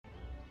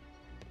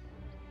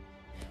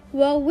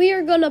Well, we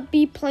are gonna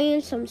be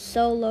playing some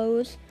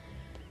solos,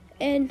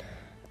 and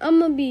I'm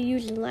gonna be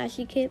using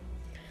Lassie Kit.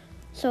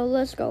 So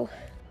let's go.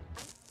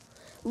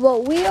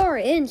 Well, we are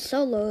in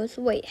solos.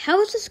 Wait,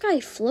 how is this guy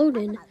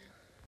floating?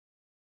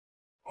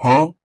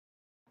 Huh?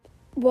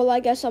 Well, I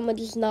guess I'm gonna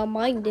just not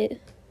mind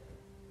it.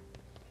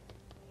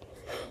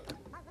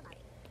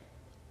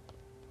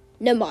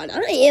 Never mind,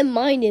 I am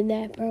minding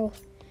that, bro.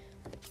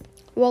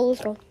 Well,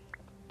 let's go.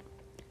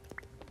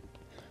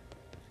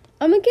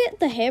 I'm gonna get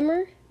the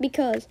hammer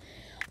because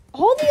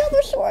all the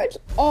other swords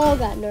all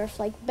got nerfed.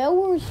 Like, Bell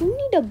Wars, you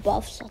need to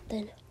buff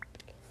something.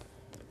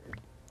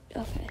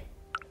 Okay.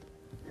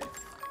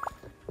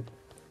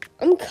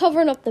 I'm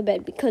covering up the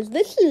bed because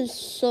this is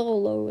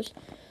solos.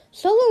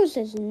 Solos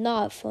is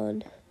not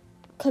fun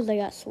because I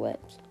got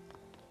sweats.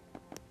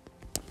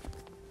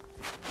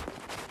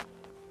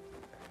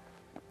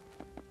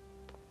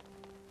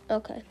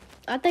 Okay.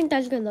 I think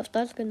that's good enough.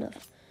 That's good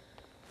enough.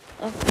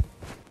 Okay.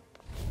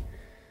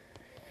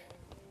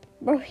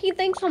 Bro, he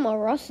thinks I'm gonna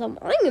rust him.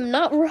 I am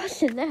not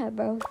rusting that,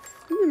 bro.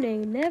 You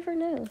never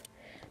know.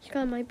 This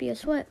guy might be a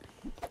sweat.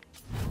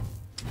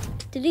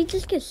 Did he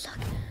just get stuck?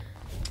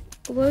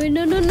 Wait,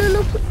 no.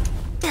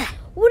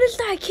 What is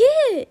that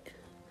kit?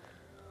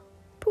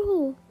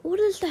 Bro, what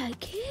is that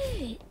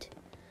kit?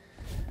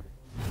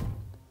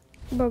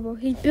 Bro,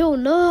 he's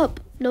building up.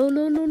 No.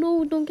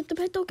 Don't get the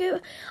pet, don't get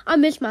it. I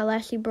missed my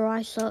Lassie, bro.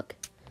 I suck.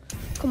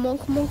 Come on,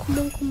 bro.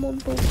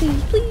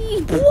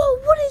 Please. Whoa,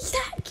 what is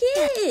that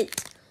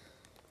kit?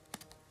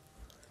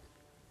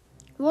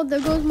 Well, there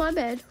goes my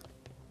bed.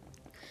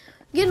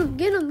 Get him.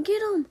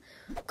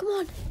 Come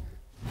on.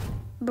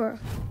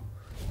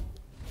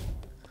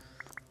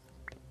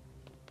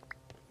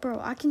 Bro,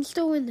 I can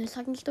still win this.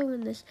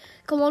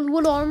 Come on,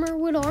 wood armor.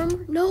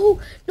 No,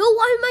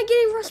 why am I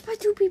getting rushed by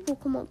 2 people?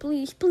 Come on,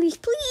 please.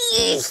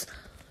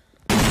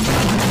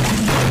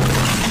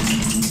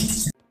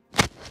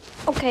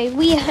 Okay,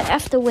 we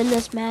have to win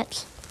this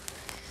match.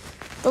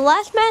 The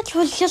last match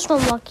was just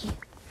unlucky.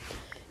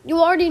 You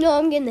already know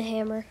I'm getting the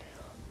hammer.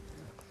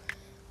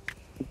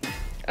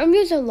 I'm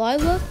using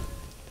Lila,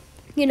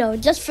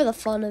 just for the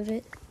fun of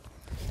it.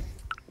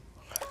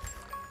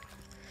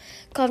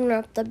 Covering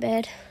up the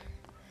bed.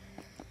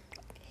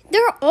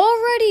 They're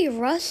already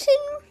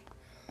rushing?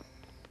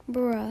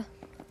 Bruh.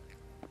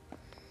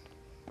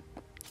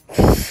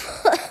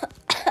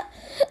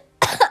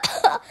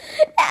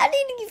 How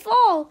did he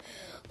fall?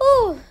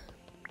 Oh.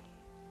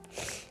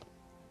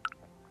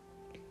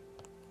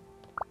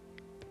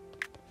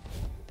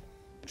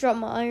 Drop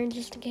my iron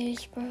just in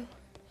case, bro.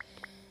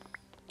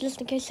 Just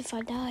in case if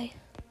I die.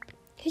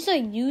 He's a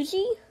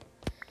Uzi?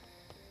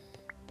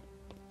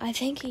 I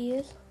think he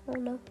is. I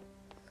don't know.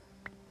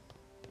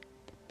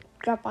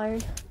 Drop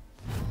iron.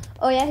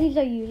 Oh yeah, he's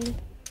a Uzi.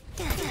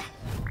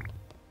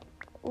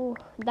 Oh,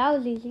 that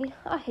was easy.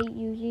 I hate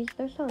Uzis.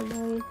 They're so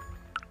annoying.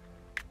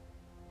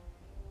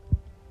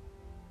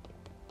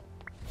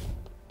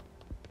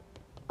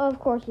 Of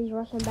course he's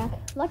rushing back.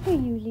 Like a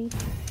Uzi.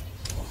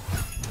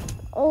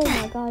 Oh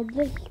my god,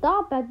 just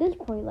stop at this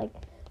point. Like,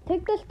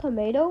 take this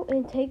tomato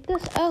and take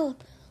this L.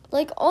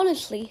 Like,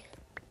 honestly.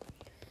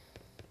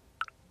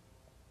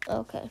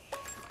 Okay.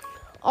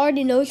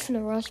 Already know he's gonna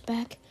rush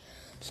back.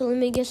 So let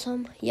me get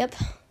some. Yep.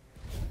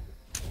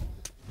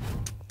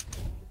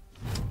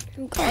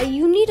 Okay,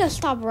 you need to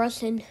stop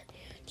rushing.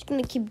 It's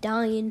gonna keep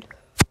dying.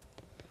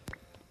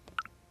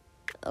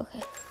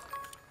 Okay.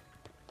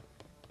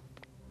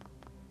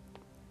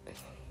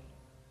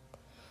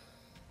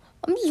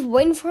 I'm just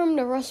waiting for him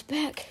to rush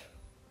back.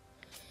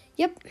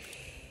 Yep. He's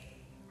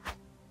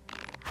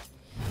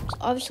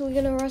obviously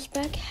gonna rush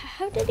back.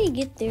 How did he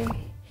get there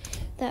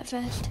that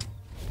fast?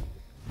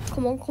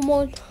 Come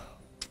on.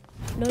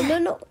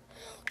 No.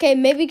 Okay,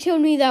 maybe kill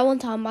me that one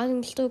time. I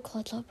can still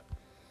clutch up.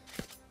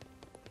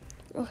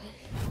 Okay.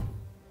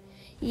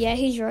 Yeah,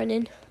 he's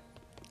running.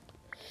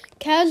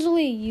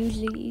 Casually use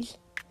these.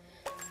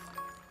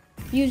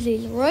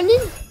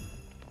 Running?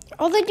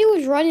 All they do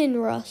is run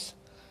and rush.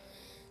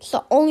 It's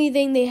the only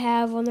thing they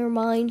have on their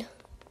mind.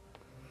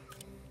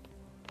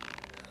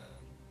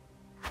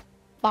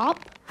 Bop.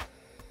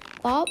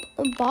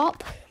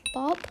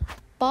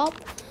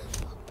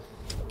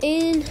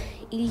 And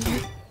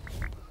easy.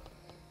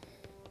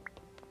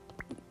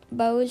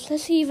 But is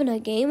this even a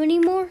game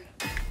anymore?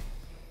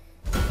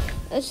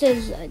 This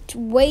is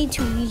way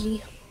too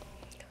easy.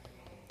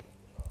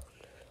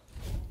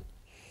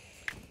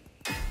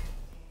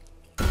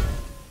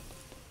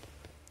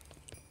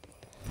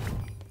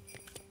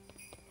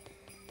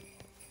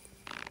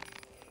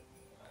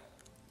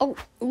 Oh,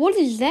 what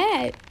is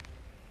that?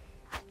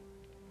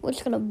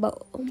 What's gonna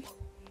boom?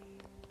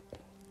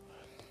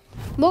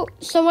 Well,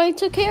 somebody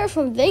took care of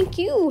him. Thank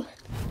you.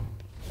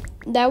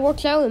 That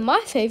works out in my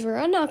favor.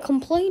 I'm not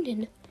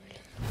complaining.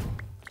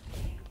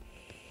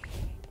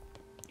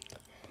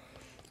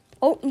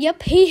 Oh,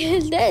 yep, he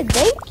is dead.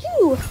 Thank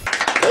you.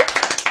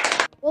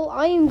 Well,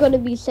 I am going to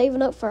be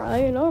saving up for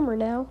iron armor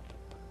now.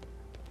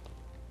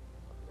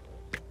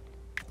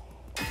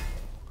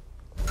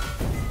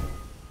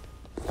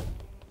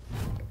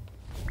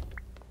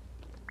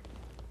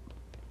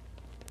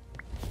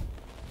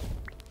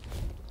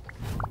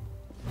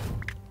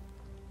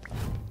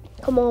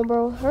 Come on,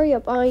 bro. Hurry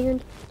up,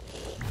 Iron.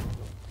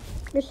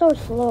 You're so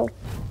slow.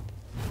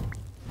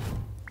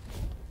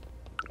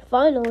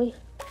 Finally.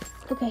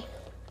 Okay.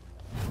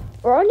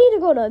 Bro, I need to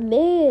go to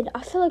mid.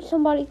 I feel like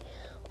somebody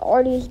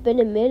already has been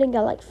in mid and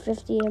got like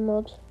 50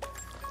 emeralds.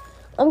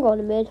 I'm going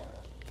to mid.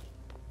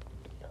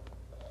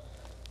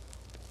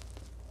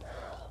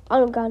 I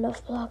don't got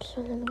enough blocks,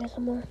 so let me get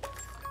some more.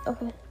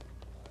 Okay.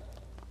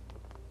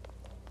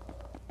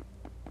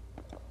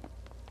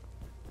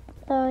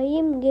 I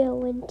am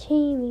going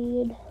to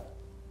mid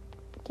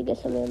to get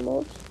some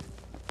emeralds.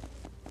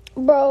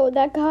 Bro,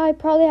 that guy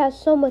probably has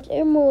so much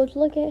emeralds.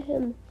 Look at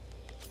him.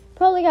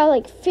 Probably got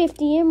like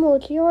 50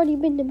 emeralds. He already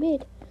been to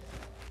mid.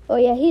 Oh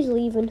yeah, he's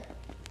leaving.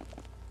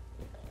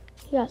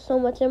 He got so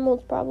much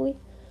emeralds probably.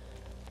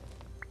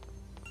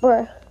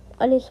 Bruh,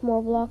 I need some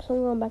more blocks. I'm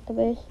going back to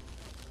base.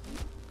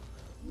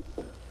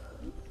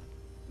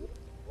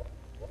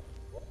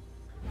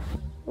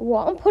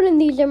 Well, I'm putting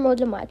these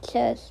emeralds in my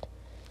chest.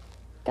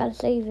 Gotta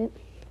save it.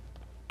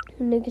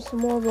 And then get some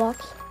more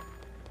blocks.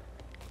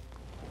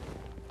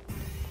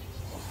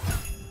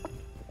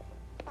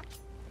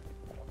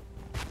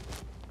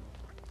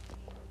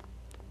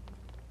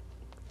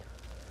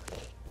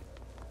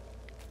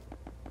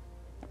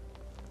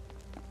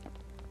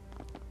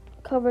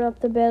 Covered up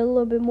the bed a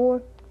little bit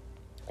more.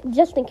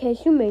 Just in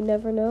case, you may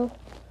never know.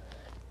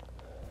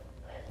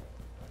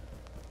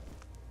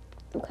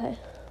 Okay.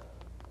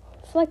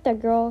 I feel like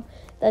that girl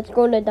that's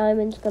going to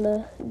Diamond's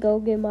gonna go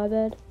get my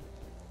bed.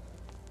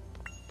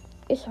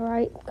 It's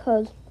alright,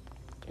 because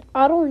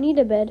I don't need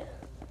a bed.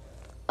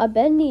 A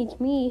bed needs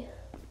me.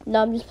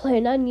 No, I'm just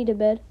playing. I need a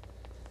bed.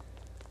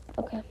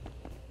 Okay.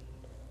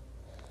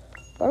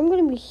 But I'm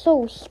gonna be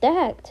so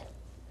stacked.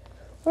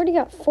 Already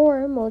got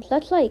 4 emeralds.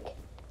 That's like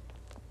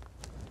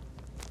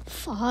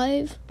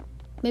 5,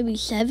 maybe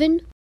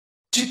 7.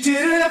 You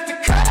didn't have to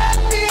cut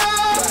me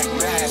off.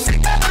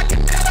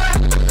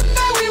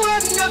 We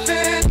were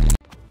nothing.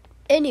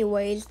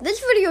 Anyways, this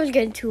video is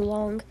getting too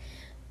long.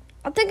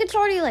 I think it's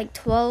already like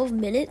 12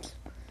 minutes.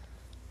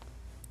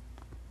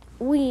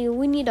 We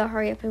need to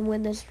hurry up and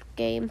win this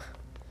game.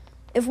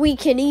 If we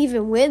can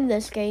even win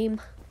this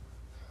game.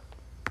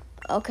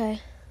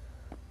 Okay.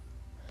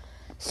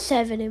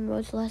 7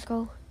 emeralds, let's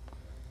go.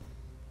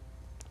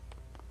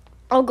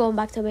 I'm going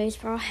back to base,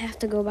 bro. I have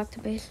to go back to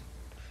base.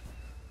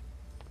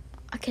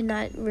 I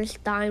cannot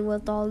risk dying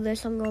with all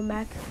this. I'm going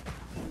back.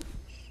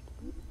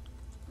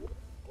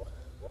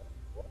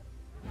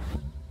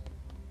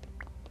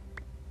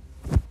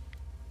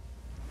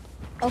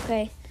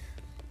 Okay.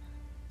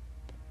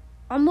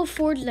 I'm gonna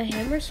forge the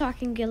hammer so I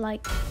can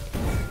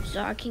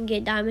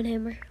get diamond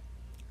hammer.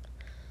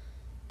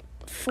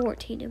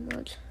 14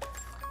 emeralds.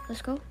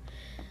 Let's go.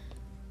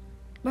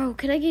 Bro,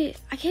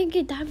 I can't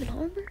get diamond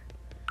armor?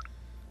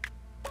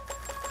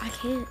 I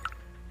can't.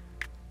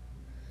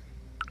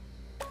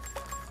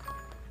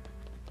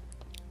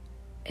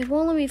 It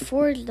won't let me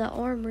forge the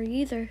armor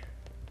either.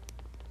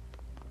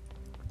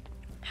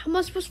 How am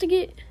I supposed to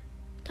get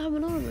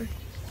diamond armor?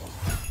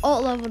 Oh,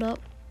 it leveled up.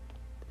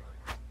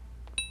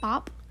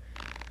 Bop.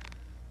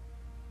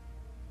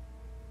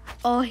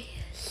 Oh,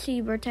 she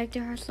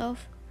protected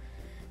herself.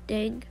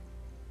 Dang.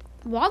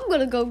 Well, I'm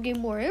gonna go get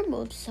more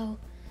emeralds, so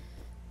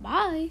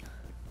bye.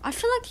 I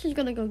feel like she's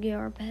gonna go get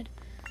our bed.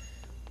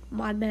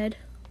 My bed.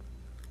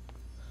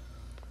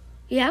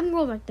 Yeah, I'm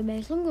going back to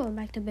base. I'm going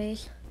back to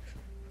base.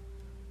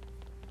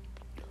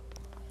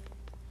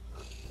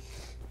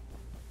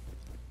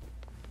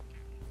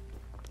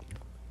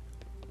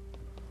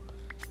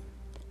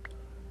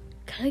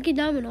 Can I get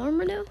diamond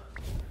armor now?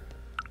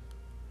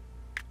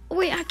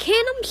 Wait, I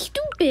can't. I'm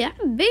stupid.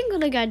 I've been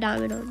gonna get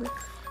diamond armor.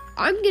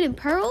 I'm getting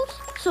pearls,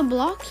 some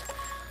blocks,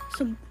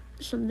 some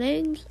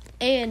things,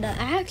 and an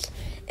axe,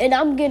 and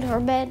I'm getting her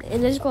bed,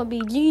 and it's gonna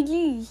be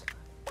GG's.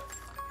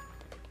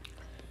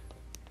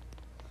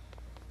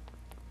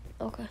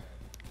 Okay.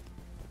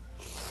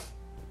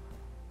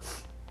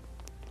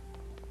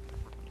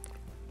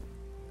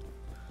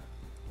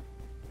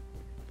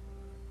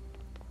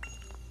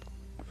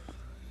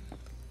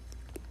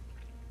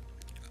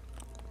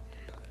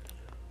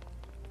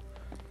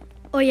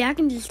 Oh yeah, I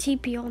can just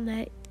TP on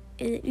that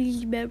and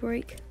easy bed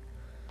break.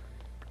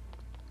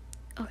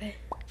 Okay.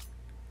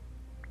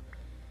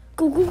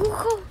 Go, go, go,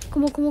 go.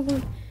 Come on, come on, come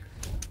on.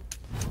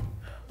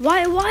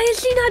 Why is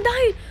she not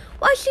dying?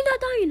 Why is she not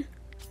dying?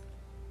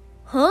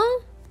 Huh?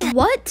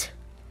 What?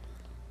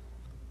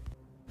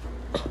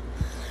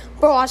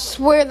 Bro, I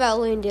swear that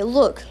landed.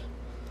 Look.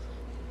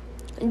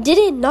 Did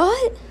it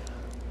not?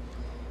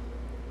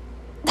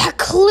 That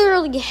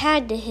clearly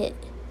had to hit.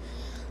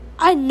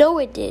 I know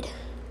it did.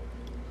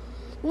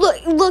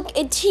 Look,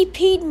 it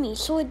TP'd me,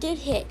 so it did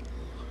hit.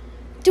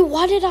 Dude,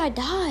 why did I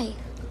die?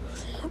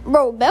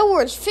 Bro,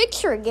 Bedwars,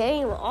 fix your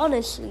game,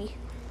 honestly.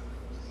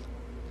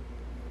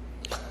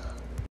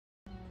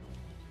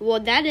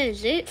 Well, that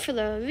is it for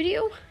the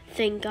video.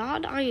 Thank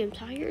God, I am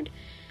tired.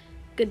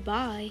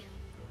 Goodbye.